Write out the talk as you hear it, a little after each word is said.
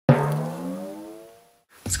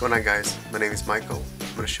What's going on, guys? My name is Michael.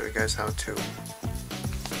 I'm going to show you guys how to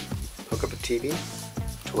hook up a TV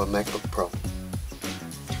to a Macbook Pro.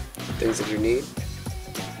 Things that you need,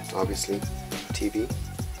 obviously TV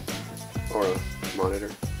or a monitor,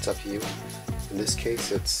 it's up to you. In this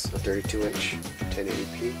case it's a 32-inch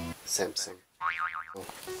 1080p Samsung.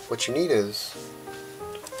 What you need is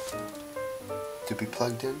to be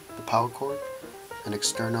plugged in, the power cord, an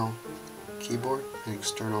external keyboard, an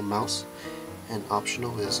external mouse, and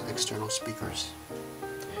optional is external speakers.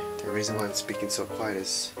 The reason why I'm speaking so quiet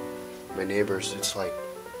is my neighbors, it's like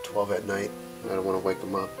 12 at night and I don't want to wake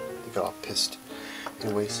them up. They get all pissed.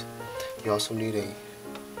 Anyways, you also need a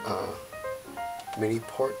mini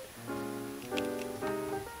port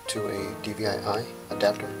to a DVI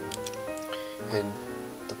adapter, and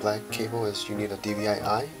the black cable is you need a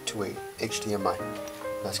DVI to a HDMI.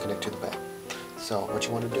 That's connected to the back. So what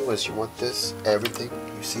you want to do is you want this, everything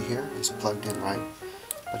you see here is plugged in, right?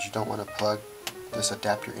 But you don't want to plug this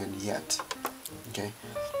adapter in yet. Okay?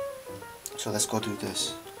 So let's go through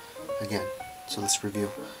this again. So let's review.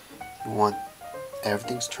 You want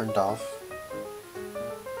everything's turned off.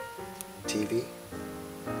 TV,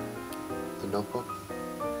 the notebook.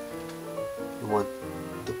 You want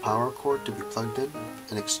the power cord to be plugged in,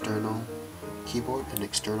 an external keyboard, an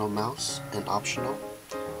external mouse, and optional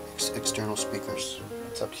external speakers.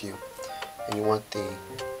 It's up to you. And you want the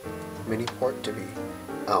mini port to be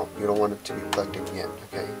out. You don't want it to be plugged in yet,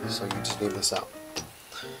 okay? So you just leave this out.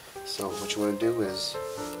 So what you want to do is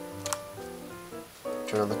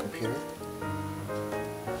turn on the computer.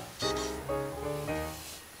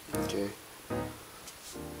 Okay.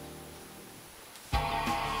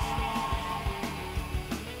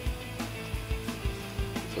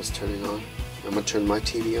 So it's turning on. I'm going to turn my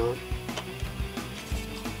TV on.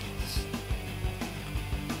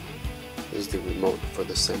 This is the remote for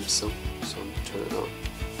the Samsung, so I'm going to turn it on.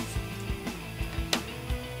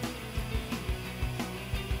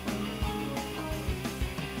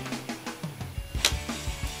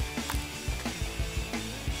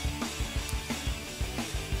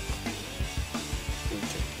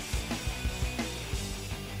 Okay.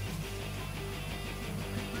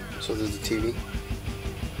 So this is the TV.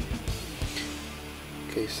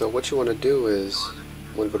 Okay, so what you want to do is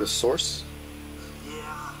you want to go to source.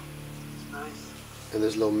 And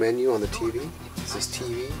there's a little menu on the TV. It says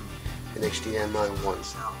TV and HDMI 1.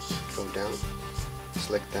 Go down,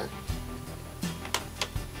 select that.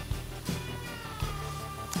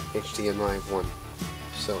 HDMI 1.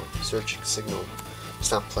 So search signal.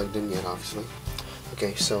 It's not plugged in yet, obviously.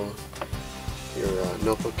 Okay, so your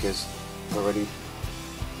notebook is already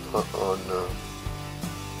on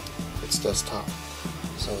its desktop.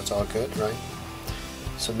 So it's all good, right?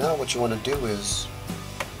 So now what you want to do is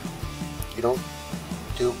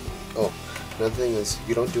another thing is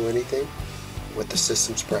you don't do anything with the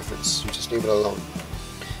system's preference. You just leave it alone.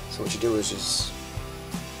 So what you do is just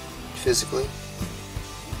physically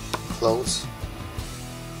close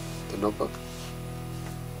the notebook.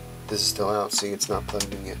 This is still out, see, it's not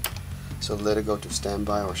plugged in yet. So let it go to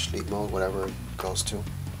standby or sleep mode, whatever it goes to.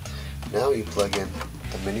 Now you plug in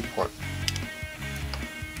the mini port.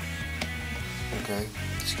 Okay,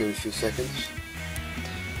 just give it a few seconds.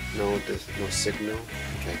 No, there's no signal.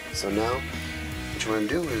 Okay, so now what you want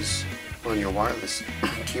to do is on your wireless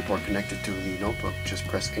keyboard connected to the notebook, just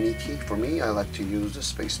press any key. For me, I like to use the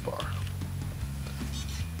space bar.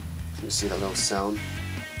 You see that little sound?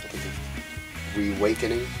 Reawake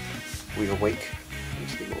from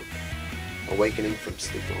sleep mode. Awakening from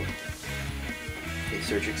sleep mode. Okay,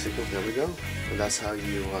 searching signal, there we go. And that's how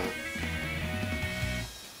you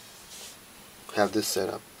have this set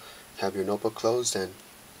up. Have your notebook closed and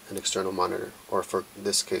an external monitor, or for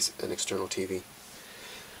this case an external TV.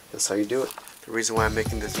 That's how you do it. The reason why I'm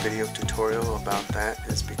making this video tutorial about that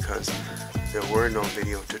is because there were no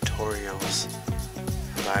video tutorials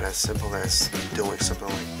about as simple as doing something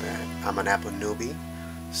like that. I'm an Apple newbie,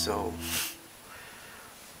 so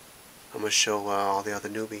I'm going to show all the other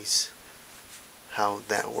newbies how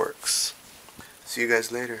that works. See you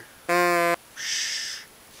guys later.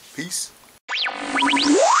 Peace.